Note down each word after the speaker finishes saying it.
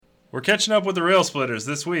We're catching up with the Railsplitters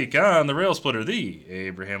this week on the Railsplitter, the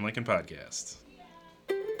Abraham Lincoln Podcast.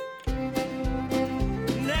 Now!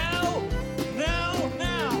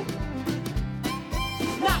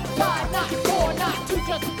 Not five, not four, not two,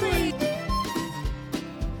 just three!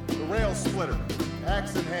 The Railsplitter,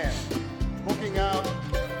 axe in hand, looking out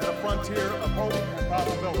at a frontier of hope and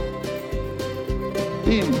possibility.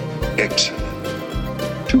 Being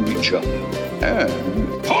excellent to each other.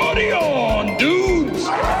 And party on, dudes!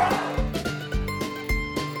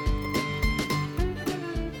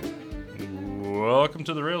 Welcome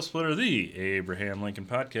to the Railsplitter, the Abraham Lincoln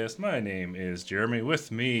Podcast. My name is Jeremy.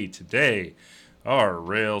 With me today are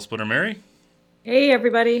Railsplitter Mary. Hey,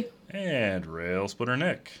 everybody. And Railsplitter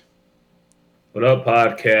Nick. What up,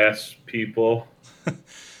 podcast people?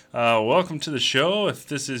 Welcome to the show. If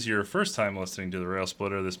this is your first time listening to the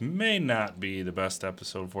Railsplitter, this may not be the best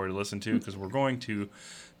episode for you to listen to because we're going to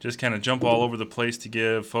just kind of jump all over the place to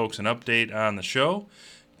give folks an update on the show,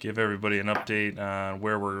 give everybody an update on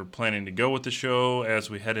where we're planning to go with the show as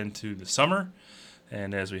we head into the summer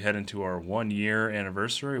and as we head into our 1-year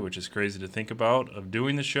anniversary, which is crazy to think about, of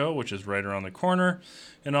doing the show, which is right around the corner,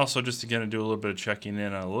 and also just to kind of do a little bit of checking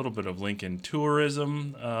in on a little bit of Lincoln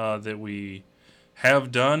tourism that we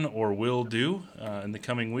have done or will do in the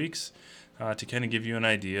coming weeks to kind of give you an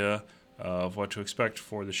idea of what to expect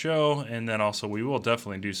for the show. And then also we will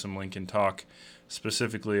definitely do some Lincoln talk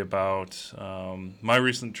specifically about my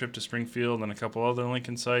recent trip to Springfield and a couple other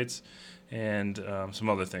Lincoln sites and some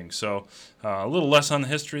other things. So a little less on the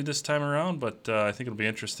history this time around, but I think it'll be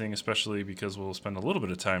interesting, especially because we'll spend a little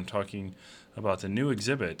bit of time talking about the new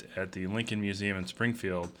exhibit at the Lincoln Museum in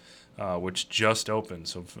Springfield, which just opened.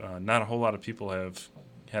 So not a whole lot of people have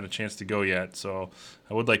had a chance to go yet. So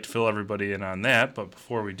I would like to fill everybody in on that. But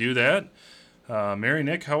before we do that, Mary,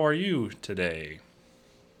 Nick, how are you today?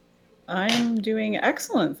 I'm doing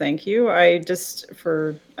excellent, thank you. I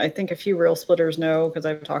think a few Railsplitters know, because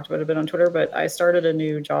I've talked about it a bit on Twitter, but I started a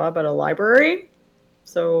new job at a library.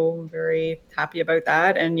 So very happy about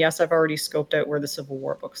that. And yes, I've already scoped out where the Civil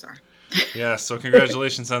War books are. Yeah, so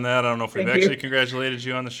congratulations on that. I don't know if we've Thank actually you. Congratulated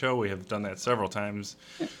you on the show. We have done that several times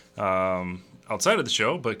outside of the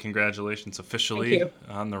show, but congratulations officially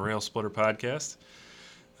on the Railsplitter Podcast.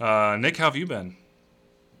 Nick, how have you been?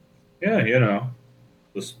 Yeah,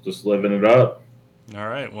 just living it up. All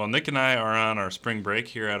right. Well, Nick and I are on our spring break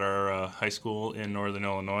here at our high school in Northern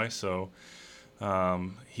Illinois, so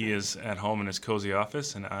he is at home in his cozy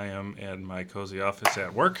office, and I am at my cozy office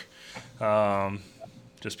at work.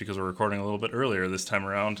 Just because we're recording a little bit earlier this time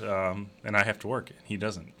around, and I have to work, and he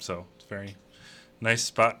doesn't. So it's a very nice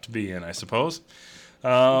spot to be in, I suppose.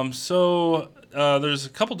 So there's a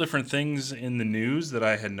couple different things in the news that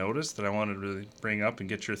I had noticed that I wanted to really bring up and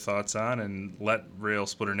get your thoughts on and let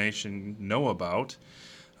Railsplitter Nation know about.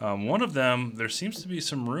 One of them, there seems to be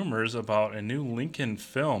some rumors about a new Lincoln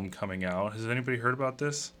film coming out. Has anybody heard about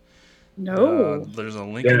this? No. There's a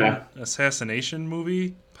Lincoln assassination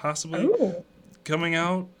movie, possibly. Oh. Coming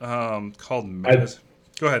out called Mad.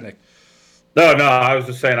 Go ahead, Nick. No, I was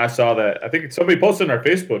just saying I saw that. I think somebody posted in our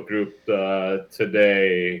Facebook group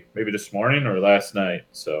today, maybe this morning or last night.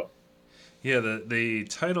 So, yeah, the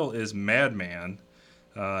title is Madman,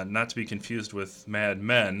 not to be confused with Mad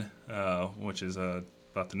Men, which is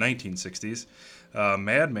about the 1960s.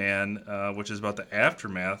 Madman, which is about the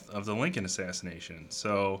aftermath of the Lincoln assassination.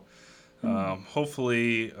 So.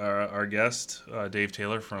 Hopefully our guest, Dave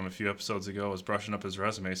Taylor, from a few episodes ago, is brushing up his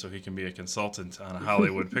resume so he can be a consultant on a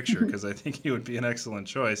Hollywood picture, because I think he would be an excellent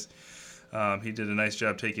choice. He did a nice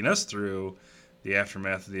job taking us through the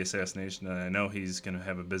aftermath of the assassination, and I know he's going to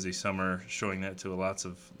have a busy summer showing that to lots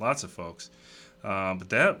of folks. But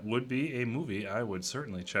that would be a movie I would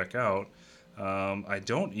certainly check out. I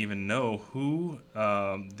don't even know who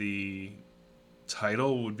the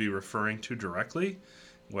title would be referring to directly.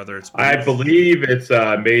 Whether it's I believe it's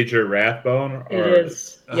Major Rathbone. It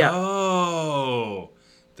is. Yeah. Oh,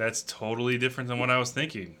 that's totally different than what I was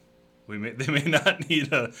thinking. They may not need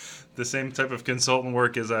the same type of consultant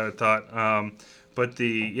work as I thought. But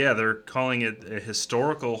they're calling it a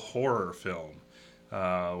historical horror film,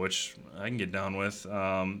 which I can get down with.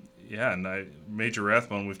 Major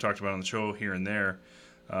Rathbone, we've talked about on the show here and there,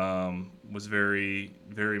 was very,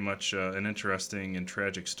 very much an interesting and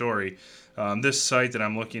tragic story. This site that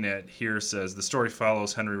I'm looking at here says the story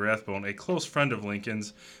follows Henry Rathbone, a close friend of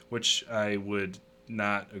Lincoln's, which I would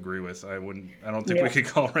not agree with. I don't think we could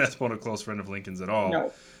call Rathbone a close friend of Lincoln's at all.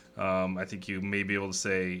 No. I think you may be able to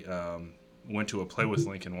say went to a play with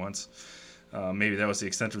Lincoln once. Maybe that was the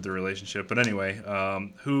extent of the relationship. But anyway,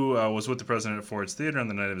 who was with the president at Ford's Theater on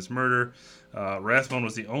the night of his murder. Rathbone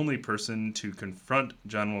was the only person to confront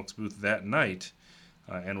John Wilkes Booth that night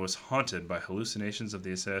and was haunted by hallucinations of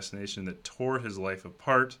the assassination that tore his life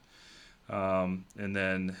apart. And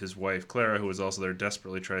then his wife, Clara, who was also there,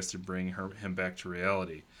 desperately tries to bring him back to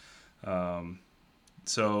reality.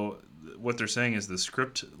 So what they're saying is the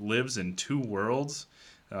script lives in two worlds.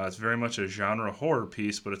 It's very much a genre horror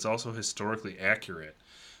piece, but it's also historically accurate.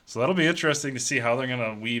 So that'll be interesting to see how they're going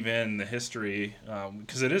to weave in the history,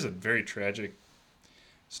 because it is a very tragic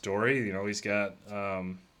story. You know, he's got,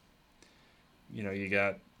 you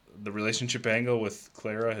got the relationship angle with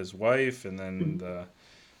Clara, his wife, and then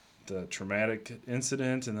the traumatic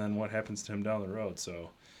incident, and then what happens to him down the road. So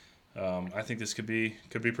I think this could be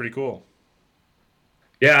pretty cool.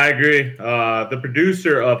 Yeah, I agree. The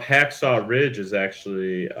producer of Hacksaw Ridge is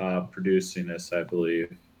actually producing this, I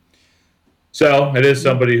believe. So it is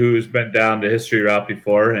somebody who's been down the history route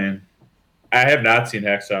before, and I have not seen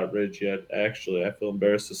Hacksaw Ridge yet, actually. I feel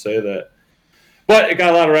embarrassed to say that. But it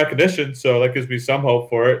got a lot of recognition, so that gives me some hope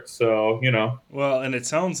for it. So, Well, and it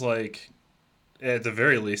sounds like, at the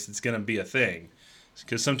very least, it's going to be a thing.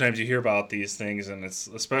 Because sometimes you hear about these things, and it's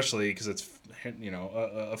especially because it's,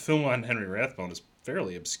 a film on Henry Rathbone is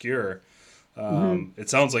fairly obscure. It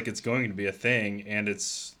sounds like it's going to be a thing, and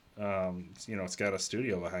it's, it's got a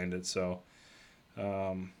studio behind it. So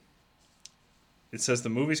it says the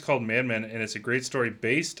movie's called Mad Men, and it's a great story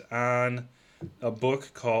based on a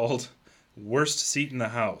book called Worst Seat in the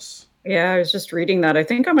House. Yeah, I was just reading that. I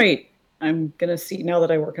think I'm going to see, now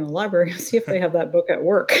that I work in a library, see if they have that book at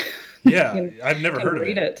work. Yeah, I've never heard of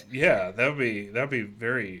it. Yeah, that'd be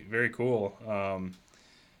very, very cool.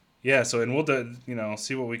 Yeah, so, and we'll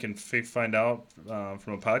see what we can find out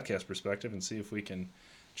from a podcast perspective, and see if we can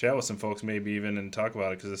chat with some folks, maybe even, and talk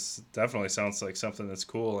about it, because this definitely sounds like something that's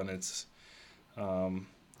cool. And it's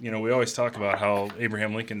we always talk about how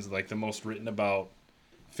Abraham Lincoln's like the most written about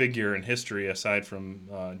figure in history aside from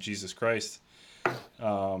Jesus Christ.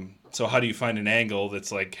 So how do you find an angle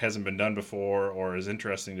that's like hasn't been done before or is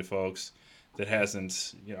interesting to folks that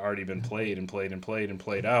hasn't already been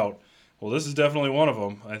played out? Well, this is definitely one of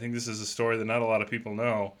them. I think this is a story that not a lot of people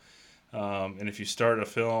know. And if you start a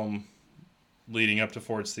film leading up to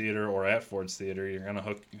Ford's Theater or at Ford's Theater, you're gonna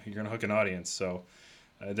hook an audience. So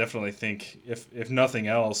I definitely think if nothing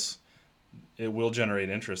else, it will generate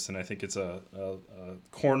interest, and I think it's a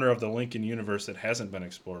corner of the Lincoln universe that hasn't been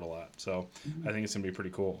explored a lot. So I think it's going to be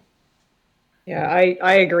pretty cool. Yeah,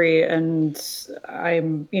 I agree. And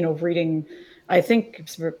I'm, reading, I think,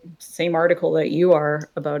 same article that you are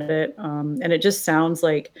about it. And it just sounds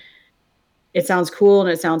like, it sounds cool, and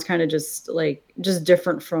it sounds kind of just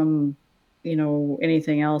different from,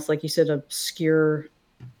 anything else. Like you said, obscure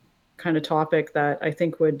kind of topic that I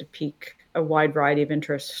think would pique a wide variety of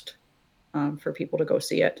interest for people to go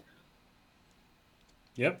see it.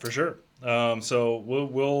 Yep, for sure. So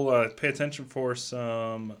we'll pay attention for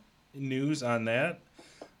some news on that.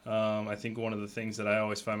 I think one of the things that I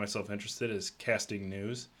always find myself interested in is casting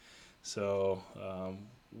news. So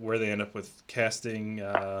where they end up with casting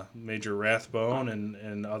Major Rathbone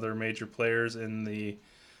and other major players in the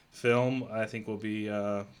film, I think will be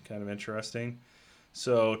kind of interesting.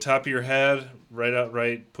 So, top of your head,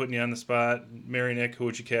 right, putting you on the spot. Mary Nick, who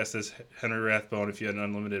would you cast as Henry Rathbone if you had an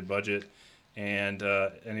unlimited budget? And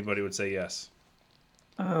anybody would say yes.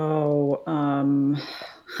 Oh, I'm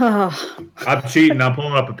cheating. I'm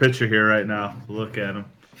pulling up a picture here right now. Look at him.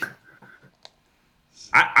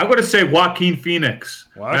 I'm going to say Joaquin Phoenix.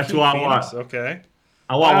 That's who I want. Okay.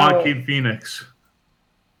 I want Joaquin Phoenix.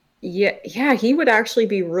 Yeah, he would actually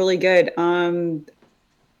be really good.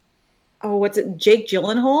 What's it? Jake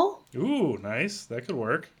Gyllenhaal? Ooh, nice. That could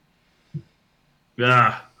work.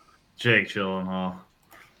 Yeah, Jake Gyllenhaal.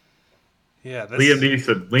 Yeah, Liam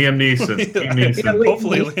Neeson.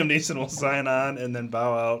 Hopefully Liam Neeson will sign on and then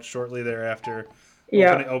bow out shortly thereafter.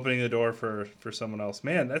 Opening the door for someone else.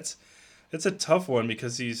 Man, that's a tough one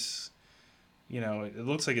because he's, it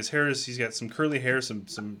looks like his hair he's got some curly hair, some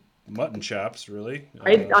mutton chops, really.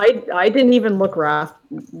 I didn't even look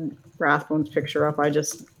Rathbone's picture up. I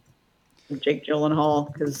just Jake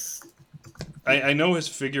Gyllenhaal, because I know his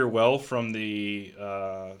figure well from the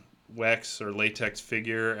wax or latex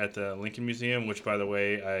figure at the Lincoln Museum, which, by the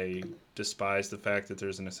way, I despise the fact that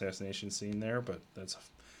there's an assassination scene there, but that's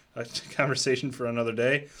a conversation for another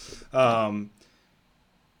day. So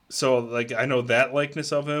I know that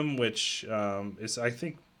likeness of him, which is, I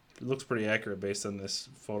think, looks pretty accurate based on this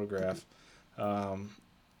photograph. I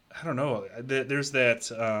don't know. There's that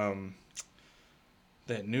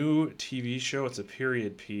that new TV show. It's a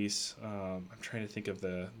period piece. I'm trying to think of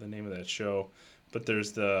the name of that show, but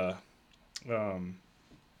there's the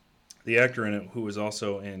actor in it who was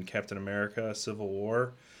also in Captain America: Civil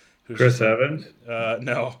War. Who's Chris just Evans.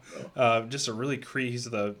 No, just a really he's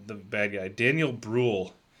the bad guy. Daniel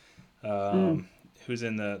Bruhl, who's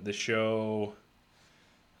in the show.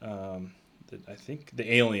 I think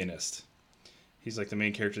The Alienist. He's like the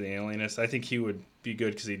main character of The Alienist. I think he would be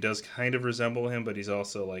good because he does kind of resemble him, but he's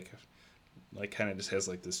also like kind of just has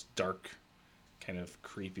like this dark, kind of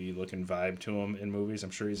creepy looking vibe to him in movies.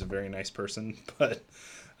 I'm sure he's a very nice person, but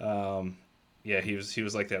yeah, he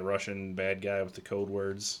was like that Russian bad guy with the code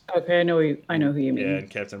words. Okay, I know who you mean. Yeah, in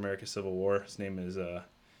Captain America: Civil War, his name is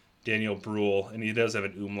Daniel Bruhl, and he does have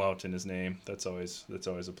an umlaut in his name. That's always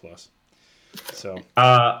a plus. So,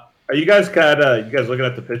 are you guys looking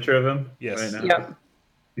at the picture of him? Yes. Right now? Yep,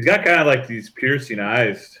 He's got kind of like these piercing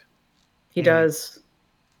eyes, he does.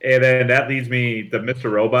 and then that leads me the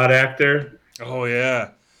Mr. Robot actor. oh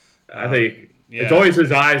yeah, I think yeah. it's always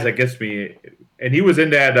his eyes that gets me. And he was in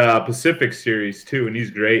that Pacific series too, and he's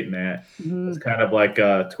great in that. It's kind of like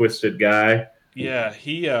a twisted guy. Yeah,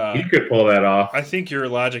 He could pull that off. I think your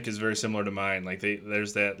logic is very similar to mine. Like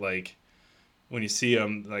there's that like when you see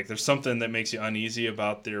them, like there's something that makes you uneasy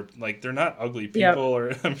about their like they're not ugly people, Yep.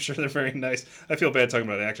 or I'm sure they're very nice. I feel bad talking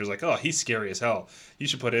about actors like, oh, he's scary as hell. You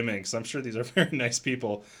should put him in because I'm sure these are very nice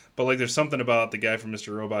people. But like there's something about the guy from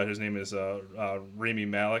Mr. Robot, whose name is Rami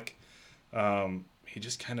Malek. He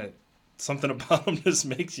just kind of something about him just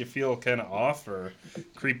makes you feel kind of off or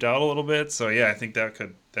creeped out a little bit. So yeah, I think that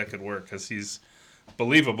could work because he's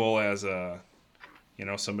believable as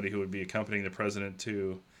somebody who would be accompanying the president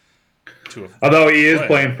to Although he is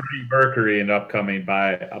playing Freddie Mercury in upcoming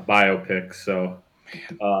biopic, so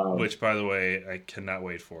which by the way I cannot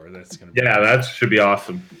wait for. That's gonna be that should be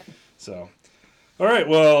awesome. So. All right,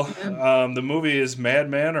 well, the movie is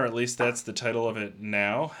Madman, or at least that's the title of it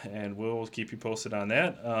now, and we'll keep you posted on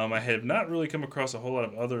that. I have not really come across a whole lot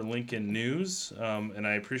of other Lincoln news, and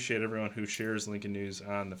I appreciate everyone who shares Lincoln news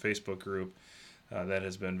on the Facebook group. That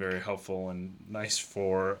has been very helpful and nice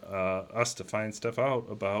for us to find stuff out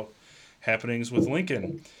about happenings with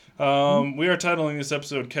Lincoln. We are titling this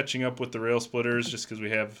episode "Catching Up with the Railsplitters," just because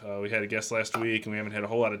we had a guest last week, and we haven't had a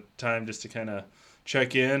whole lot of time just to kind of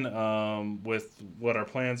check in with what our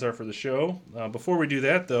plans are for the show. Before we do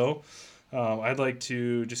that, though, I'd like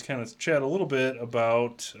to just kind of chat a little bit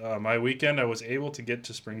about my weekend. I was able to get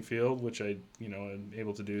to Springfield, which I am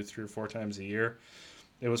able to do 3 or 4 times a year.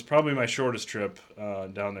 It was probably my shortest trip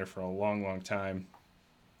down there for a long, long time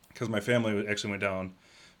because my family actually went down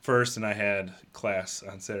first, and I had class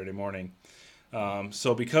on Saturday morning.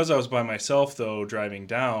 So because I was by myself, though, driving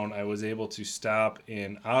down, I was able to stop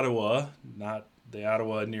in Ottawa, not the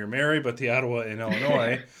Ottawa near Mary, but the Ottawa in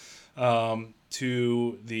Illinois,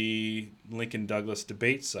 to the Lincoln Douglas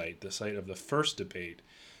debate site, the site of the first debate.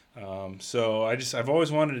 So I've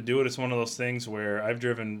always wanted to do it. It's one of those things where I've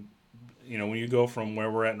driven, when you go from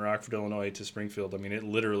where we're at in Rockford, Illinois to Springfield, I mean, it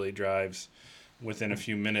literally drives within a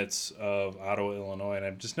few minutes of Ottawa, Illinois, and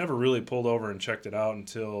I've just never really pulled over and checked it out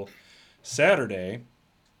until Saturday,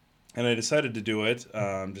 and I decided to do it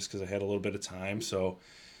just because I had a little bit of time. So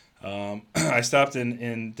I stopped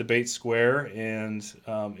in Debate Square, and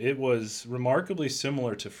it was remarkably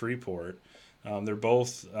similar to Freeport. They're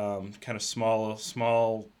both kind of small,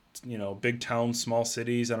 big towns, small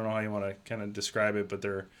cities. I don't know how you want to kind of describe it, but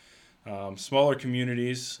they're smaller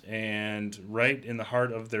communities. And right in the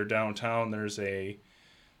heart of their downtown, there's a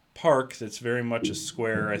park that's very much a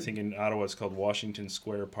square. I think in Ottawa it's called Washington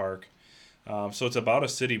Square Park. So it's about a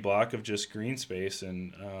city block of just green space,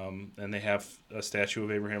 and they have a statue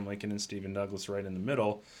of Abraham Lincoln and Stephen Douglas right in the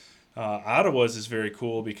middle. Ottawa's is very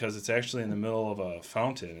cool because it's actually in the middle of a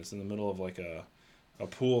fountain. It's in the middle of like a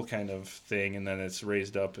pool kind of thing, and then it's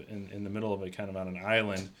raised up in the middle of it kind of on an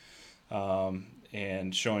island,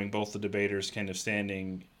 and showing both the debaters kind of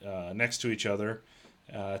standing next to each other.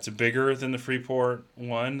 It's bigger than the Freeport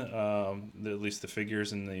one. At least the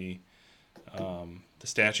figures and the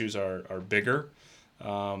statues are bigger,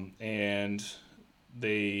 and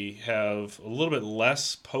they have a little bit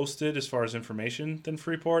less posted as far as information than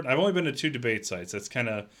Freeport. I've only been to 2 debate sites. That's kind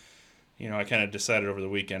of, I kind of decided over the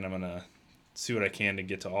weekend I'm going to see what I can to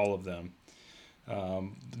get to all of them.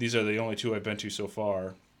 These are the only 2 I've been to so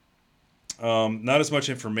far. Not as much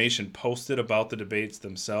information posted about the debates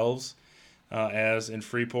themselves as in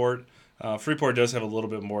Freeport. Freeport does have a little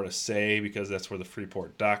bit more to say because that's where the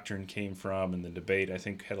Freeport Doctrine came from, and the debate, I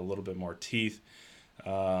think, had a little bit more teeth.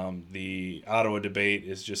 The Ottawa debate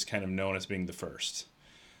is just kind of known as being the first.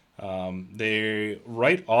 They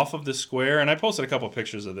right off of the square, and I posted a couple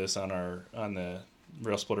pictures of this on the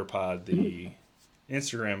Railsplitter Pod, the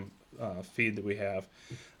Instagram feed that we have.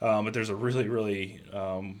 But there's a really, really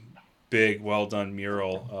big, well done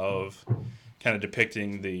mural of kind of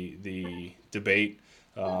depicting the debate.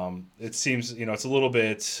 It seems, it's a little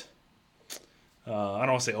bit, I don't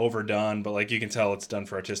want to say overdone, but like you can tell it's done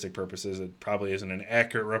for artistic purposes. It probably isn't an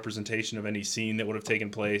accurate representation of any scene that would have taken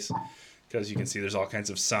place, because you can see there's all kinds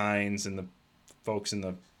of signs, and the folks in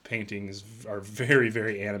the paintings are very,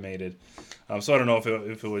 very animated. So I don't know if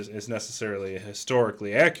it was it's necessarily a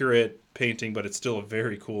historically accurate painting, but it's still a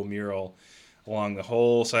very cool mural along the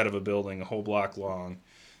whole side of a building, a whole block long,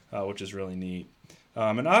 which is really neat.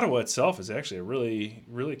 And Ottawa itself is actually a really,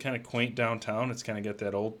 really kind of quaint downtown. It's kind of got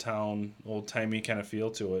that old-timey kind of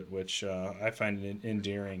feel to it, which I find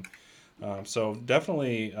endearing. So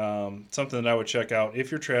definitely something that I would check out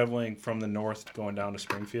if you're traveling from the north going down to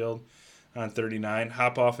Springfield on 39.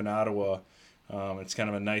 Hop off in Ottawa. It's kind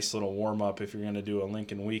of a nice little warm-up if you're going to do a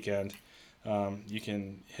Lincoln weekend. You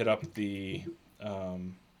can hit up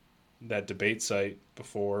that debate site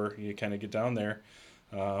before you kind of get down there.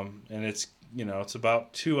 And it's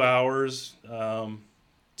about 2 hours,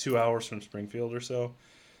 2 hours from Springfield or so.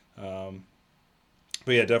 But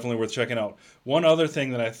yeah, definitely worth checking out. One other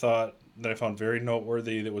thing that I found very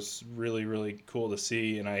noteworthy that was really, really cool to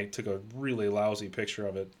see, and I took a really lousy picture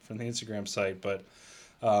of it from the Instagram site, but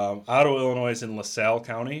Ottawa, Illinois is in LaSalle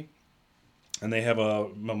County, and they have a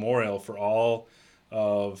memorial for all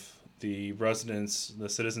of the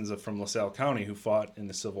citizens from LaSalle County who fought in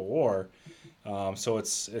the Civil War. So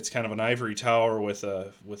it's kind of an ivory tower with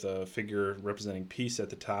a figure representing peace at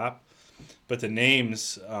the top. But the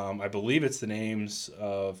names, I believe it's the names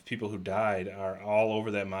of people who died, are all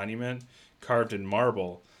over that monument, carved in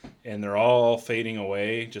marble, and they're all fading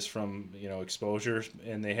away just from exposure,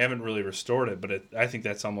 and they haven't really restored it. But I think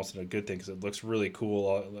that's almost a good thing, because it looks really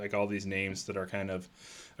cool, like all these names that are kind of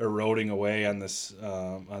eroding away on this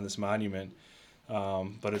monument.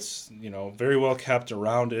 But it's very well kept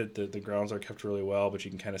around it. The grounds are kept really well, but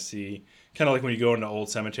you can kind of see, like when you go into old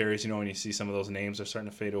cemeteries, when you see some of those names are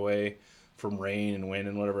starting to fade away from rain and wind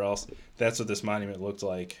and whatever else. That's what this monument looked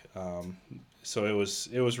like. So it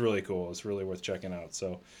was really cool. It's really worth checking out.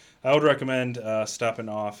 So I would recommend stopping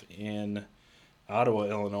off in Ottawa,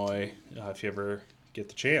 Illinois, if you ever get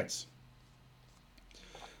the chance.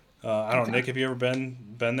 I don't know, Nick, have you ever been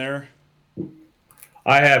there?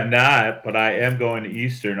 I have not, but I am going to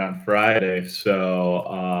Eastern on Friday,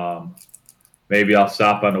 so maybe I'll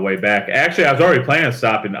stop on the way back. Actually, I was already planning on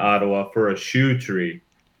stopping in Ottawa for a shoe tree.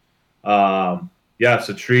 It's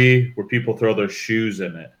a tree where people throw their shoes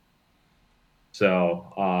in it.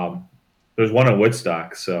 So there's one in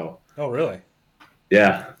Woodstock. So. Oh, really?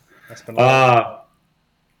 Yeah. That's been yeah,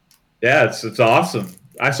 it's awesome.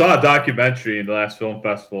 I saw a documentary in the last film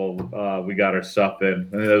festival we got our stuff in,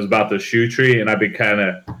 and it was about the shoe tree, and I've become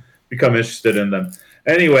interested in them.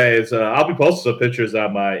 Anyways, I'll be posting some pictures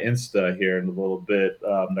on my Insta here in a little bit,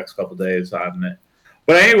 next couple of days on it.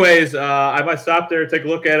 But anyways, I might stop there and take a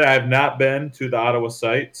look at it. I have not been to the Ottawa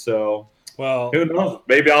site, so who knows?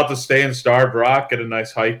 Maybe I'll just stay in Starved Rock, get a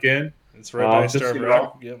nice hike in. It's right by Starved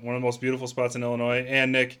Rock. Yeah, one of the most beautiful spots in Illinois.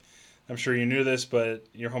 And Nick, I'm sure you knew this, but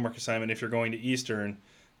your homework assignment, if you're going to Eastern,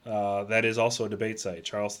 that is also a debate site,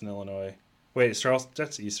 Charleston, Illinois. Wait, is Charleston?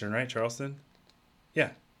 That's Eastern, right? Charleston? Yeah.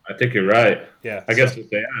 I think you're right. Yeah. I guess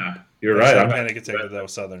you're right. I'm going to get that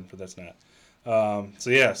was Southern, but that's not.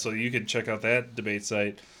 So you could check out that debate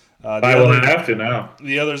site. I will have to now.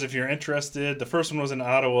 The others, if you're interested, the first one was in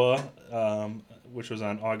Ottawa, which was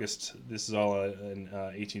on August. This is all in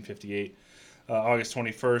 1858. August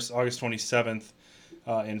 21st, August 27th.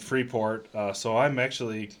 In Freeport. So I'm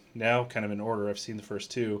actually now kind of in order. I've seen the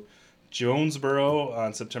first two. Jonesboro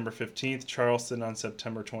on September 15th, Charleston on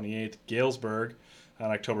September 28th, Galesburg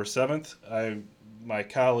on October 7th. My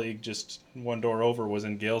colleague just one door over was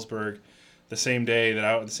in Galesburg the same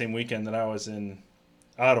weekend that I was in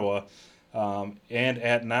Ottawa. And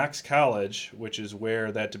at Knox College, which is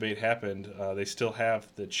where that debate happened, they still have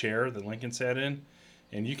the chair that Lincoln sat in,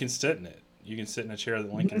 and you can sit in it. You can sit in a chair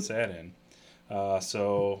that Lincoln sat in.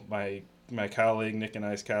 So my colleague, Nick and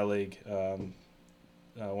I's colleague, one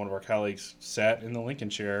of our colleagues sat in the Lincoln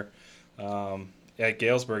chair at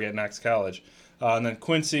Galesburg at Knox College. And then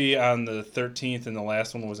Quincy on the 13th, and the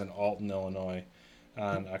last one was in Alton, Illinois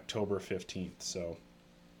on October 15th. So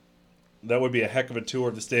that would be a heck of a tour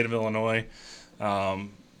of the state of Illinois.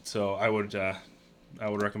 So I would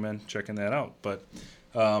recommend checking that out. But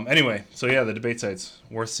anyway, so yeah, the debate site's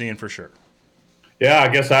worth seeing for sure. Yeah, I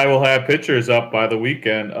guess I will have pictures up by the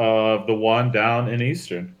weekend of the one down in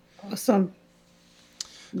Eastern. Awesome.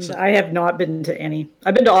 I have not been to any.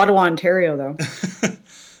 I've been to Ottawa, Ontario, though.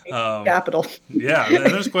 Capital. Yeah,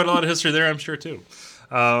 there's quite a lot of history there, I'm sure, too.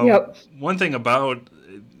 Yep.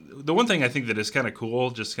 The one thing I think that is kind of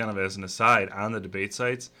cool, just kind of as an aside, on the debate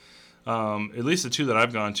sites, at least the two that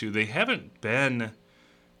I've gone to, they haven't been,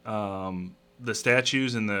 the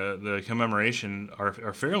statues and the commemoration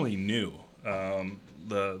are fairly new.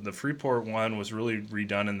 The Freeport one was really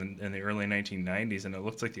redone in the early 1990s, and it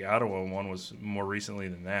looks like the Ottawa one was more recently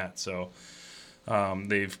than that. So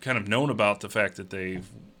they've kind of known about the fact that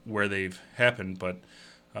where they've happened, but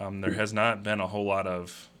there has not been a whole lot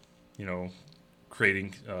of,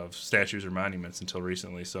 creating of statues or monuments until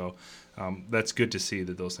recently. So that's good to see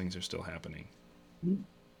that those things are still happening.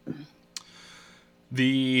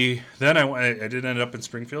 Then I did end up in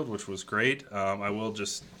Springfield, which was great. I will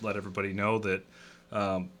just let everybody know that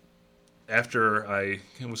after I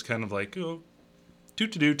was kind of like,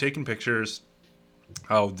 taking pictures,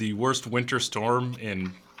 the worst winter storm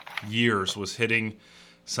in years was hitting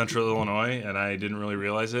central Illinois, and I didn't really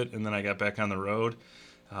realize it. And then I got back on the road,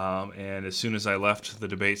 and as soon as I left the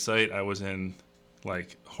debate site, I was in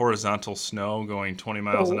like horizontal snow going 20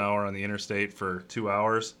 miles an hour on the interstate for 2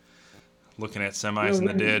 hours, looking at semis in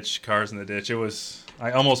the ditch, cars in the ditch.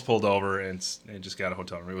 I almost pulled over and just got a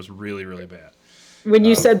hotel room. It was really, really bad. When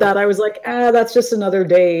you said that, I was like, that's just another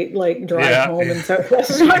day, like, drive home in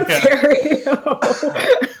Southwest Ontario.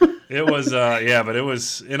 It was, but it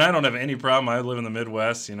was, and I don't have any problem. I live in the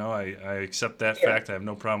Midwest, I accept that fact. I have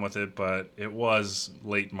no problem with it, but it was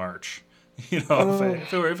late March. If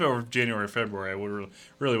it were January or February, I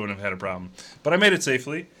really wouldn't have had a problem. But I made it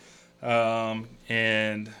safely,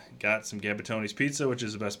 and got some Gabatoni's pizza, which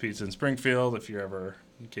is the best pizza in Springfield,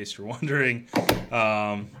 in case you're wondering.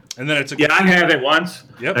 And then I took. Yeah, I had it once.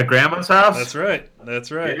 Yep. At Grandma's house.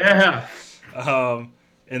 That's right. Yeah.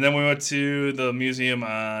 And then we went to the museum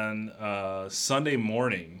on Sunday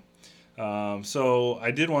morning. So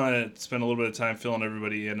I did want to spend a little bit of time filling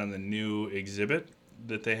everybody in on the new exhibit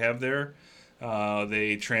that they have there.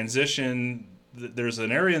 They transition. There's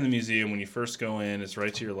an area in the museum when you first go in. It's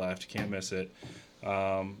right to your left. You can't miss it.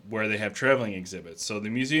 Where they have traveling exhibits. So the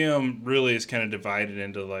museum really is kind of divided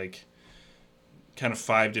into like kind of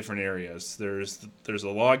 5 different areas. There's a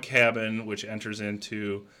log cabin which enters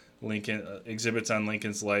into Lincoln, exhibits on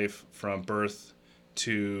Lincoln's life from birth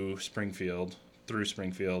to Springfield, through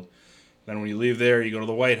Springfield. Then when you leave there, you go to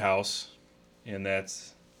the White House, and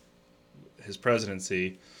that's his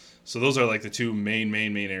presidency. So those are like the 2 main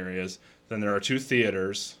areas. Then there are 2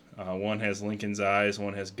 theaters. One has Lincoln's Eyes,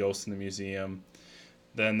 one has Ghosts in the Museum.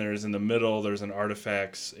 Then in the middle, there's an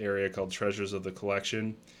artifacts area called Treasures of the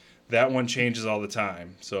Collection. That one changes all the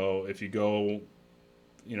time. So if you go,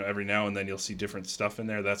 every now and then you'll see different stuff in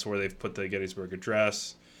there. That's where they've put the Gettysburg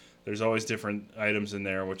Address. There's always different items in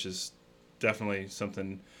there, which is definitely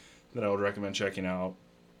something that I would recommend checking out.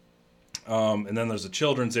 And then there's a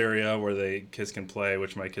children's area where kids can play,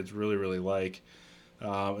 which my kids really, really like.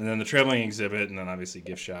 And then the traveling exhibit, and then obviously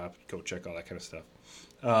gift shop, coat check, all that kind of stuff.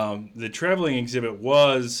 The traveling exhibit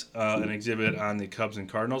was an exhibit on the Cubs and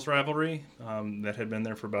Cardinals rivalry that had been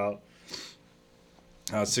there for about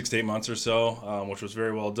 6 to 8 months or so, which was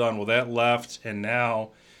very well done. Well, that left, and now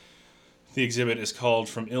the exhibit is called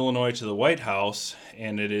From Illinois to the White House,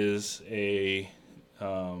 and it is a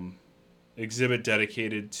exhibit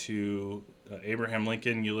dedicated to Abraham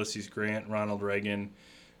Lincoln, Ulysses Grant, Ronald Reagan,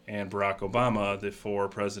 and Barack Obama, the 4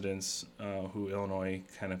 presidents who Illinois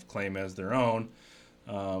kind of claim as their own.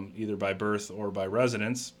 Either by birth or by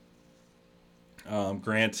residence.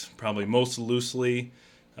 Grant probably most loosely,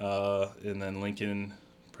 and then Lincoln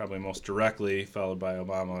probably most directly, followed by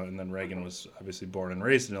Obama, and then Reagan was obviously born and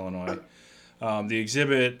raised in Illinois. The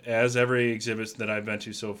exhibit, as every exhibit that I've been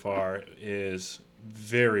to so far, is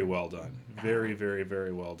very well done. Very, very,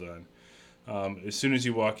 very well done. As soon as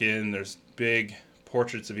you walk in, there's big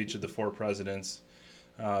portraits of each of the 4 presidents.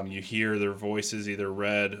 You hear their voices either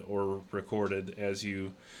read or recorded as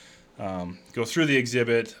you go through the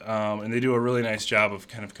exhibit, and they do a really nice job of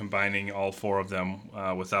kind of combining all 4 of them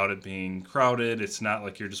without it being crowded. It's not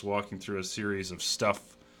like you're just walking through a series of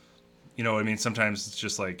stuff. You know what I mean? Sometimes it's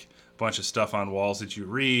just like a bunch of stuff on walls that you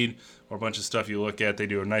read or a bunch of stuff you look at. They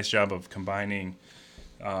do a nice job of combining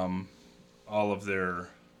all of their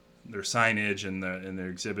signage and their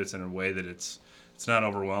exhibits in a way that it's not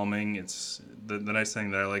overwhelming. It's the nice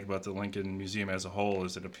thing that I like about the Lincoln Museum as a whole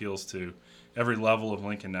is it appeals to every level of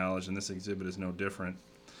Lincoln knowledge, and this exhibit is no different.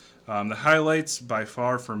 The highlights by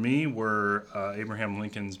far for me were Abraham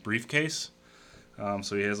Lincoln's briefcase.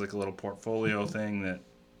 So he has like a little portfolio thing that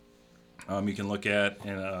You can look at,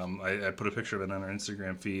 and I put a picture of it on our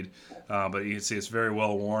Instagram feed, but you can see it's very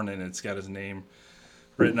well worn, and it's got his name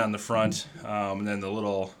written on the front, and then the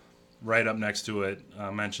little write-up next to it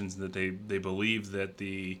mentions that they believe that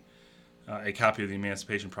a copy of the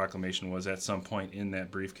Emancipation Proclamation was at some point in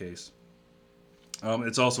that briefcase.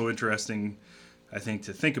 It's also interesting, I think,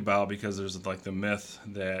 to think about, because there's like the myth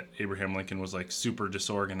that Abraham Lincoln was like super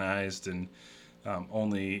disorganized and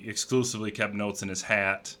only exclusively kept notes in his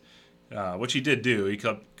hat, which he did do. He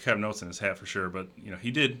kept notes in his hat for sure, but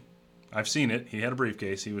he did. I've seen it. He had a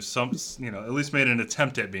briefcase. He was at least made an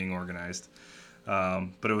attempt at being organized.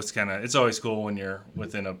 But it was it's always cool when you're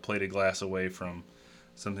within a plated glass away from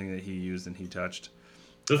something that he used and he touched.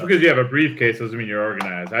 Just because you have a briefcase doesn't mean you're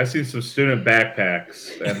organized. I've seen some student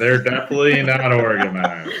backpacks, and they're definitely not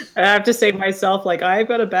organized. I have to say to myself, like, I've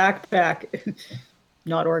got a backpack,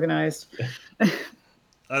 not organized.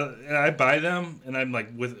 And I buy them, and I'm like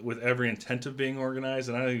with every intent of being organized,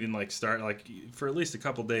 and I don't even like start like for at least a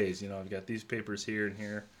couple days. I've got these papers here and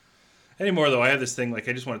here. Anymore though, I have this thing like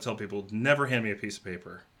I just want to tell people, never hand me a piece of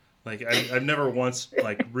paper. Like I've never once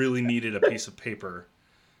like really needed a piece of paper.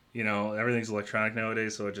 Everything's electronic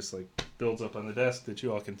nowadays, so it just like builds up on the desk that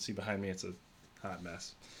you all can see behind me. It's a hot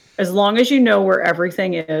mess. As long as you know where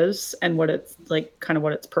everything is and what it's like, kind of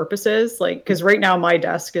what its purpose is, like, because right now my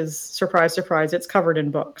desk is, surprise, surprise, it's covered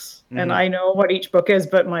in books. Mm-hmm. And I know what each book is,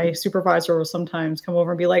 but my supervisor will sometimes come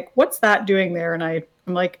over and be like, what's that doing there? And I'm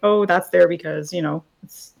like, oh, that's there because,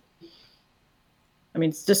 it's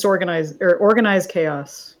disorganized or organized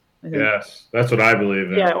chaos. I think. Yes, that's what I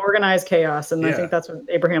believe in. Yeah, organized chaos. And I think that's what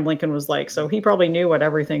Abraham Lincoln was like. So he probably knew what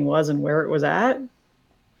everything was and where it was at.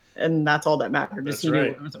 And that's all that mattered. That's he right. Knew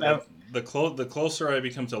what it was about. The closer I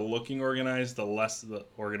become to looking organized, the less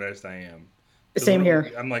organized I am. Same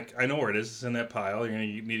here. I'm like, I know where it is. It's in that pile. You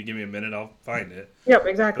need to give me a minute. I'll find it. Yep,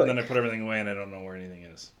 exactly. But then I put everything away and I don't know where anything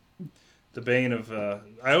is. The bane of...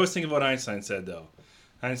 I always think of what Einstein said, though.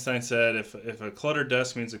 Einstein said, if a cluttered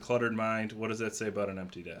desk means a cluttered mind, what does that say about an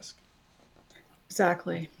empty desk?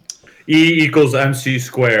 Exactly. E equals MC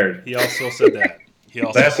squared. He also said that.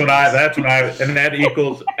 That's what I, and that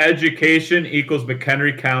equals education equals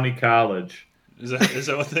McHenry County College. Is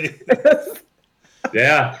that what they?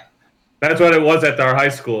 Yeah, that's what it was at our high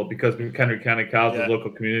school, because McHenry County College is a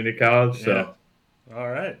local community college. So, all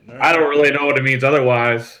right. I don't really know what it means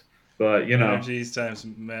otherwise, but energies times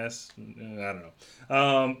mass. I don't know.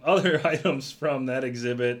 Other items from that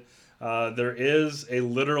exhibit. There is a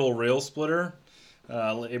literal rail splitter.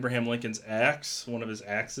 Abraham Lincoln's axe, one of his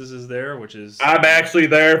axes is there, which is... I'm actually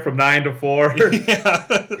there from 9 to 4. Yeah,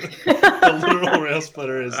 the literal rail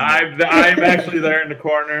splitter is... I'm actually there in the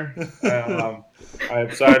corner.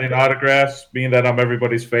 I'm signing autographs, being that I'm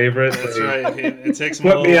everybody's favorite. That's right. It takes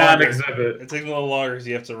me on exhibit. It takes me a little longer because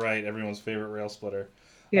you have to write everyone's favorite rail splitter.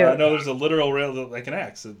 Yeah. No, there's a literal rail, like an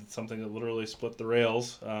axe. It's something that literally split the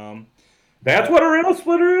rails. That's what a rail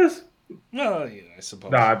splitter is? Well, yeah, I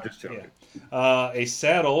suppose. No, I'm just joking. Yeah. A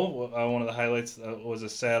saddle, one of the highlights was a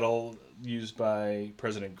saddle used by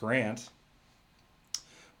President Grant.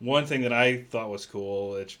 One thing that I thought was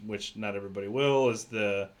cool, which not everybody will, is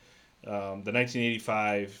the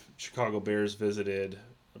 1985 Chicago Bears visited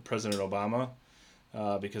President Obama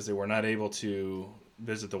because they were not able to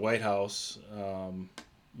visit the White House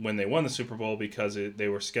when they won the Super Bowl because they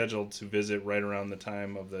were scheduled to visit right around the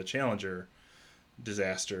time of the Challenger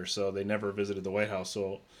disaster, so they never visited the White House.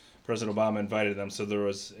 So President Obama invited them, so there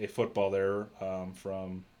was a football there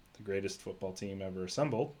from the greatest football team ever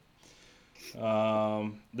assembled.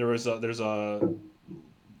 There's a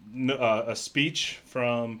speech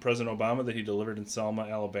from President Obama that he delivered in Selma,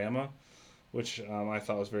 Alabama, which I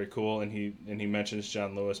thought was very cool, and he mentions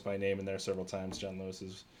John Lewis by name in there several times. John Lewis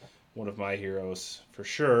is one of my heroes for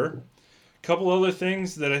sure. A couple other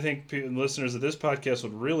things that I think listeners of this podcast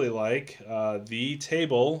would really like. The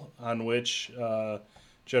table on which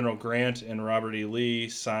General Grant and Robert E. Lee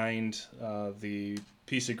signed the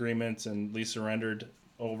peace agreements and Lee surrendered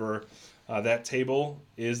over. That table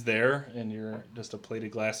is there, and you're just a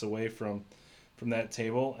plated glass away from that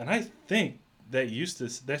table. And I think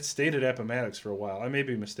that stayed at Appomattox for a while. I may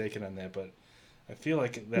be mistaken on that, but I feel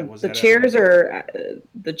like that was the chairs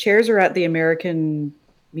are at the American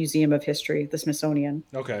Museum of History, the Smithsonian.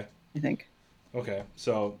 Okay. I think. Okay,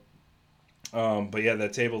 so, but yeah,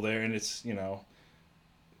 that table there, and it's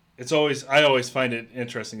I always find it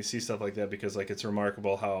interesting to see stuff like that because it's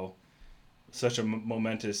remarkable how such a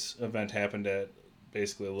momentous event happened at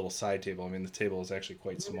basically a little side table. I mean, the table is actually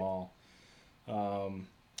quite small.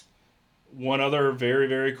 One other very,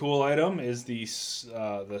 very cool item is the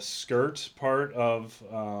skirt part of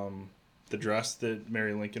the dress that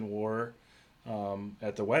Mary Lincoln wore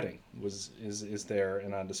at the wedding is there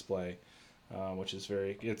and on display, which is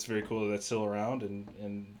very cool that that's still around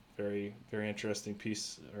and very very interesting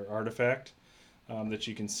piece or artifact that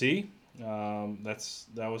you can see. That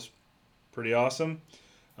was pretty awesome.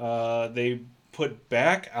 They put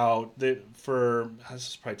back out this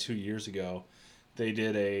is probably 2 years ago. They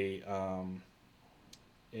did a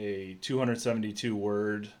 272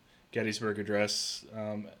 word Gettysburg Address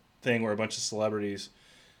thing where a bunch of celebrities,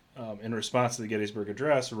 in response to the Gettysburg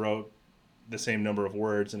Address, wrote the same number of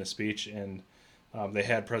words in a speech, and they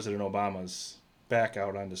had President Obama's back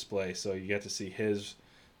out on display, so you get to see his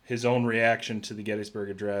own reaction to the Gettysburg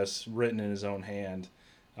Address written in his own hand,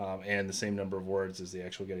 and the same number of words as the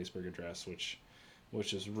actual Gettysburg Address, which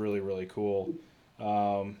is really really cool.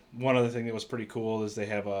 One other thing that was pretty cool is they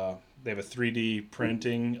have a 3D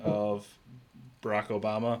printing of Barack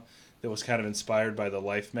Obama that was kind of inspired by the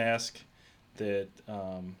life mask that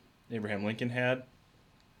Abraham Lincoln had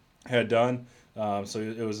done. So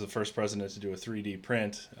it was the first president to do a 3D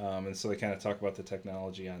print, and so they kind of talk about the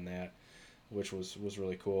technology on that, which was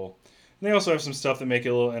really cool. And they also have some stuff that make it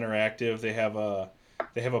a little interactive. They have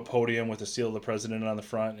a podium with the seal of the president on the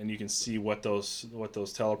front, and you can see what those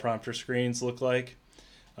teleprompter screens look like.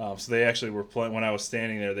 So they actually were playing when I was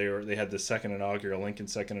standing there. They had the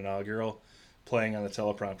Lincoln's second inaugural, playing on the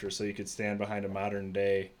teleprompter, so you could stand behind a modern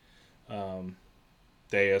day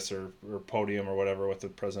dais or podium or whatever with the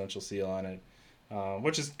presidential seal on it,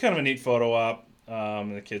 which is kind of a neat photo op.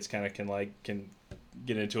 And the kids kind of can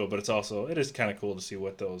get into it, but it is kind of cool to see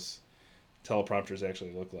what those teleprompters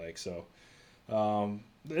actually look like. So. And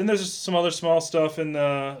there's some other small stuff in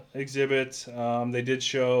the exhibit. They did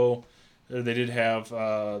have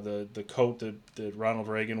the coat that Ronald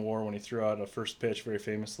Reagan wore when he threw out a first pitch very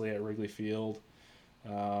famously at Wrigley Field.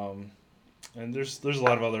 And there's a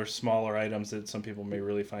lot of other smaller items that some people may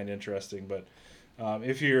really find interesting. But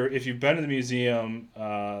if you've been to the museum,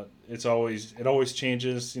 it always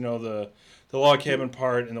changes. You know, the log cabin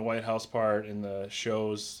part and the White House part and the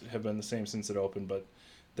shows have been the same since it opened, but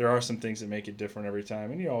there are some things that make it different every time,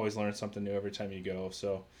 and you always learn something new every time you go.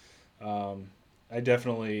 So I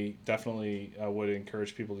definitely would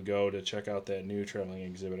encourage people to go to check out that new traveling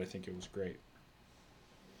exhibit. I think it was great.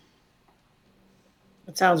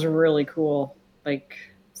 It sounds really cool. Like,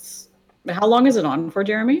 how long is it on for,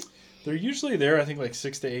 Jeremy? They're usually there, I think, like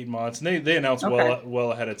 6 to 8 months, and they announce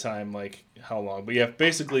well ahead of time, like how long. But yeah,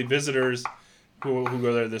 basically visitors who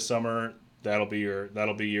go there this summer, that'll be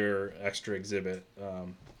your extra exhibit.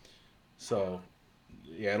 So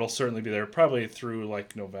yeah, it'll certainly be there probably through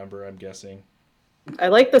like November, I'm guessing. I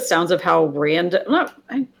like the sounds of how random.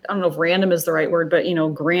 I don't know if random is the right word, but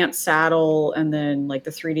Grant Saddle, and then like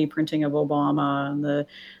the 3D printing of Obama, and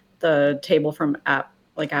the table from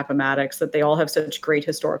Appomattox, that they all have such great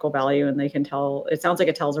historical value, and they can tell. It sounds like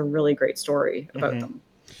it tells a really great story about them.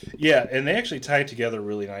 Yeah, and they actually tie together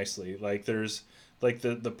really nicely. Like there's like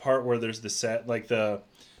the part where there's the set, like the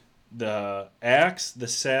axe, the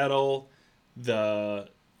saddle, the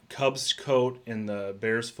Cubs coat, and the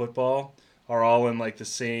Bears football are all in like the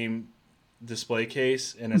same display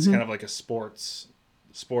case, and it's kind of like a sports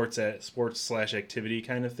 / activity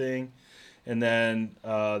kind of thing. And then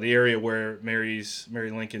the area where Mary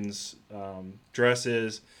Lincoln's dress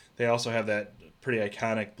is, they also have that pretty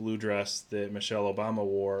iconic blue dress that Michelle Obama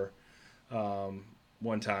wore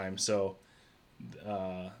one time. So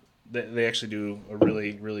they actually do a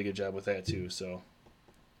really really good job with that too. So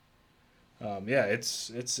yeah,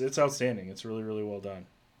 it's outstanding. It's really really well done.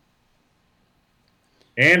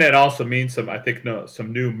 And it also means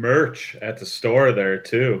some new merch at the store there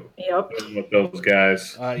too. Yep. With those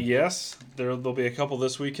guys. Yes, there'll be a couple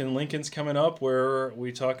this week in Lincoln's coming up where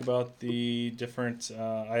we talk about the different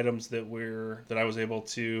items that I was able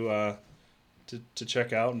to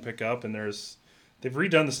check out and pick up. And they've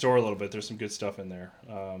redone the store a little bit. There's some good stuff in there,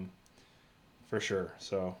 for sure.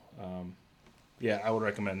 So yeah, I would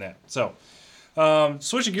recommend that. So.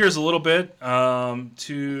 Switching gears a little bit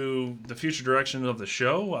to the future direction of the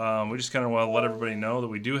show, we just kind of want to let everybody know that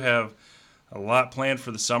we do have a lot planned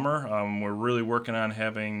for the summer. We're really working on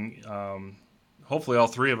having hopefully all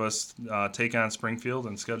three of us take on Springfield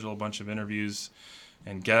and schedule a bunch of interviews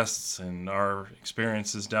and guests and our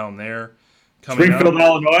experiences down there. Springfield,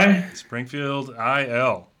 Illinois? Springfield,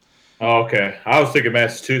 IL. Oh, okay. I was thinking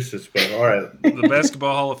Massachusetts, but all right. The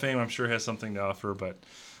Basketball Hall of Fame, I'm sure, has something to offer, but...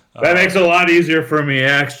 that makes it a lot easier for me,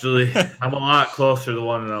 actually. I'm a lot closer to the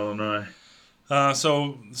one in Illinois.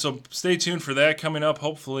 So stay tuned for that coming up,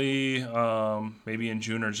 hopefully maybe in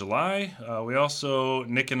June or July. We also,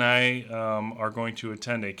 Nick and I, are going to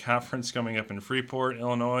attend a conference coming up in Freeport,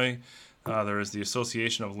 Illinois, There is the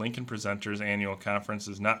Association of Lincoln Presenters annual conference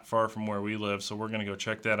is not far from where we live, so we're going to go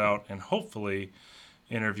check that out and hopefully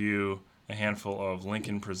interview a handful of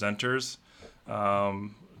Lincoln presenters,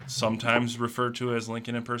 sometimes referred to as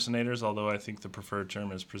Lincoln impersonators, although I think the preferred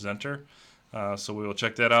term is presenter. So we will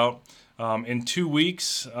check that out. In 2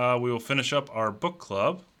 weeks, we will finish up our book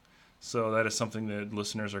club. So that is something that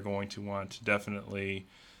listeners are going to want to definitely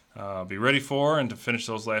be ready for and to finish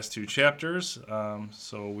those last 2 chapters.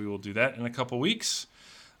 So we will do that in a couple weeks.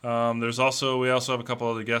 We also have a couple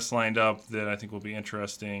other guests lined up that I think will be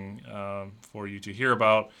interesting for you to hear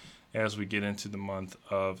about as we get into the month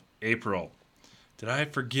of April. Did I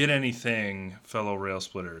forget anything, fellow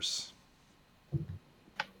Railsplitters?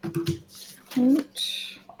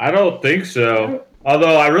 I don't think so.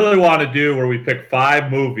 Although I really want to do where we pick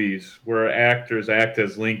 5 movies where actors act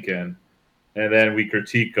as Lincoln, and then we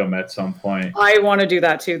critique them at some point. I want to do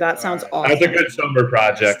that too. That sounds awesome. That's a good summer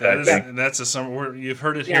project. That's a summer. You've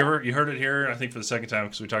heard it here. You heard it here. I think for the second time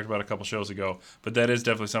because we talked about it a couple shows ago. But that is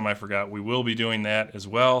definitely something I forgot. We will be doing that as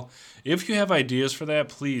well. If you have ideas for that,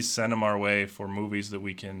 please send them our way for movies that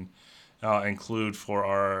we can include for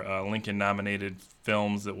our Lincoln-nominated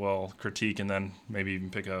films that we'll critique and then maybe even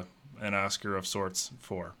pick an Oscar of sorts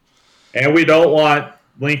for. And we don't want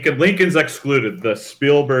Lincoln. Lincoln's excluded. The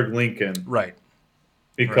Spielberg Lincoln. Right.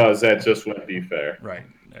 Because that just wouldn't be fair. Right.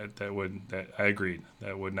 I agreed.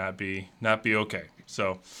 That would not be okay.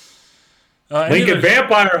 So Lincoln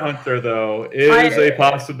Vampire Hunter though is a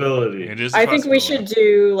possibility. It is. I think we should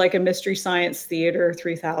do like a Mystery Science Theater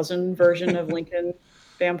 3000 version of Lincoln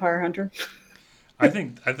Vampire Hunter. I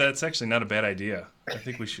think that's actually not a bad idea. I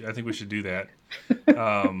think we should do that.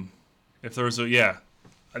 If there was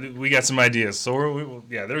I think we got some ideas. So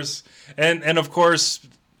there's and of course,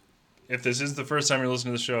 if this is the first time you're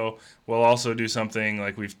listening to the show, we'll also do something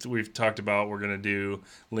like we've talked about. We're going to do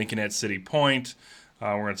Lincoln at City Point.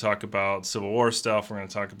 We're going to talk about Civil War stuff. We're going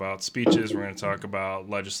to talk about speeches. We're going to talk about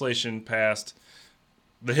legislation passed.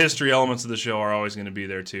 The history elements of the show are always going to be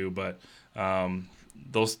there too, but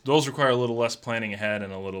those require a little less planning ahead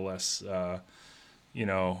and a little less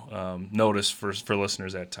notice for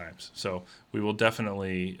listeners at times. So we will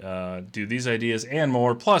definitely do these ideas and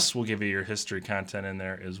more. Plus, we'll give you your history content in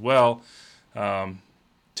there as well,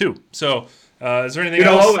 too. So, is there anything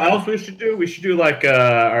else? What else we should do? We should do like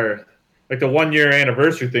our the 1 year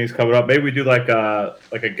anniversary things coming up. Maybe we do like a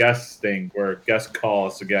guest thing where guests call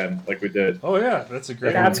us again, like we did. Oh yeah, that's a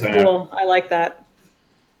great. That's cool. I like that.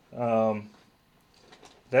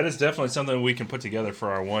 That is definitely something we can put together for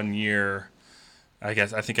our 1 year. I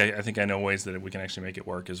guess I think I know ways that we can actually make it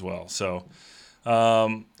work as well. So,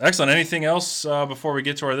 excellent. Anything else before we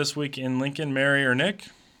get to our This Week in Lincoln, Mary or Nick?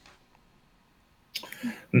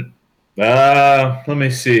 Let me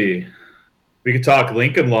see. We could talk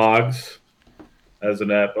Lincoln Logs as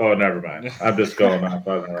an app. Oh, never mind. I'm just going off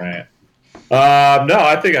on a rant. No,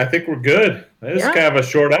 I think we're good. It's kind of a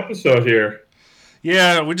short episode here.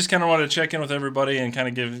 Yeah, we just kind of wanted to check in with everybody and kind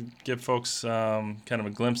of give folks kind of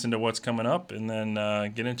a glimpse into what's coming up and then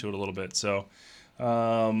get into it a little bit. So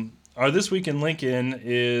our This Week in Lincoln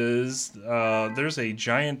is there's a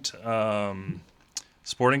giant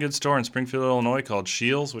sporting goods store in Springfield, Illinois called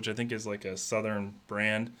Shields, which I think is like a southern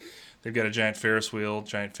brand. They've got a giant Ferris wheel,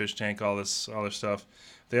 giant fish tank, all this other stuff.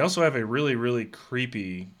 They also have a really, really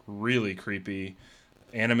creepy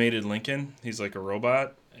animated Lincoln. He's like a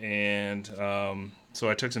robot. And so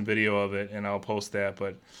I took some video of it, and I'll post that.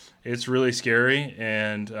 But it's really scary,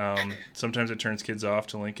 and sometimes it turns kids off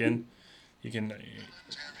to Lincoln. You can.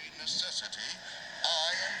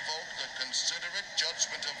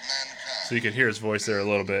 So you could hear his voice there a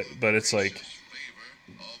little bit, but it's like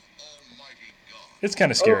it's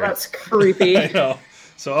kind of scary. Oh, that's creepy. I know.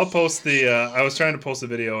 So I'll post the. I was trying to post the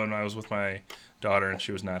video, and I was with my daughter, and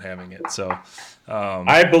she was not having it. So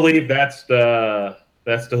I believe that's the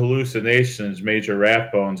hallucinations Major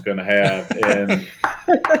Rathbone's going to have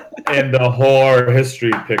in the horror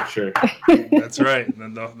history picture. That's right.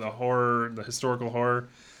 The historical horror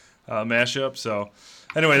mashup. So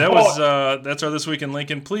anyway, that's our This Week in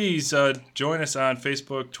Lincoln. Please join us on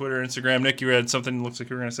Facebook, Twitter, Instagram. Nick, you had something that looks like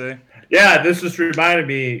you were going to say? Yeah, this just reminded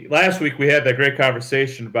me. Last week we had that great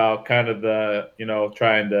conversation about kind of the,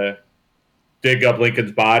 trying to dig up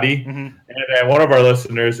Lincoln's body. Mm-hmm. And one of our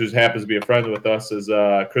listeners, who happens to be a friend with us, is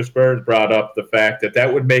Chris Burns, brought up the fact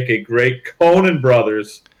that would make a great Coen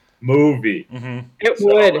Brothers movie. Mm-hmm. It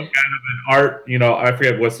would. Kind of an art, I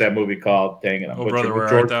forget what's that movie called. Dang it. Oh, Brother, Where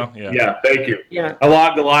Art Thou? Yeah, thank you. Yeah.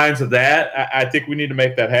 Along the lines of that, I think we need to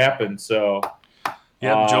make that happen. So,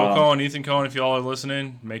 Joe Coen, Ethan Coen, if you all are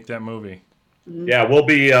listening, make that movie. Yeah, we'll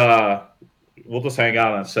be we'll just hang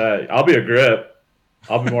out on set. I'll be a grip.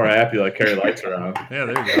 I'll be more happy like carry lights around. Yeah,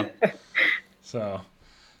 there you go. So,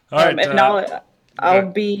 all right. And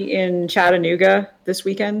I'll be in Chattanooga this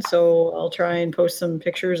weekend, so I'll try and post some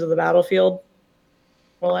pictures of the battlefield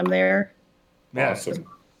while I'm there. Yeah, Awesome.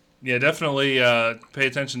 Yeah, definitely pay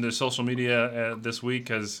attention to social media this week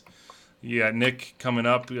because you got Nick coming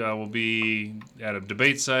up. We'll be at a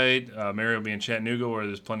debate site. Mary will be in Chattanooga where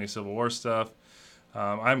there's plenty of Civil War stuff.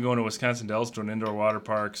 I'm going to Wisconsin Dells to an indoor water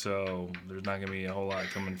park, so there's not going to be a whole lot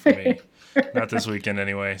coming for me. Not this weekend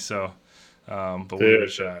anyway, so but we'll give it a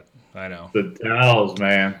shot. I know. The Dells,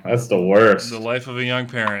 man. That's the worst. The life of a young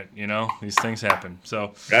parent, these things happen.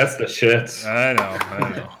 So That's the shit. I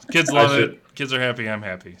know. Kids love it. Kids are happy. I'm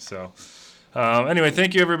happy. So, anyway,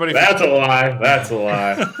 thank you everybody. That's a lie.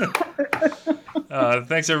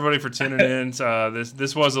 Thanks everybody for tuning in.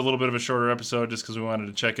 This was a little bit of a shorter episode just because we wanted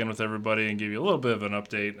to check in with everybody and give you a little bit of an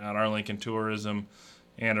update on our Lincoln tourism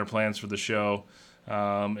and our plans for the show.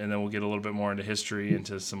 And then we'll get a little bit more into history,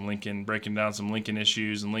 into some Lincoln, breaking down some Lincoln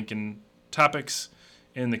issues and Lincoln topics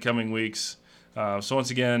in the coming weeks. So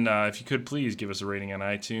once again, if you could please give us a rating on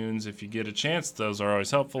iTunes. If you get a chance, those are always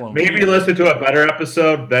helpful. And Maybe listen to a better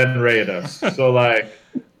episode, then rate us. So,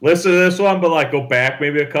 listen to this one, but, go back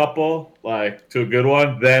maybe a couple, to a good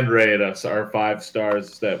one, then rate us our 5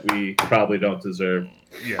 stars that we probably don't deserve.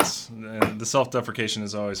 Yes, and the self-deprecation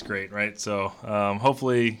is always great, right? So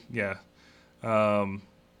hopefully, yeah.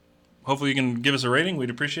 Hopefully you can give us a rating. We'd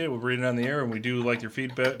appreciate it. We'll read it on the air, and we do like your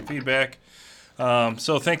feedback.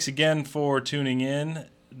 So thanks again for tuning in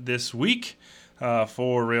this week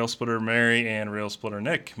for Railsplitter Mary and Railsplitter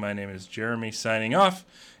Nick. My name is Jeremy, signing off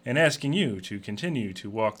and asking you to continue to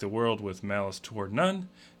walk the world with malice toward none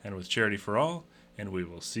and with charity for all, and we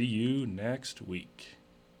will see you next week.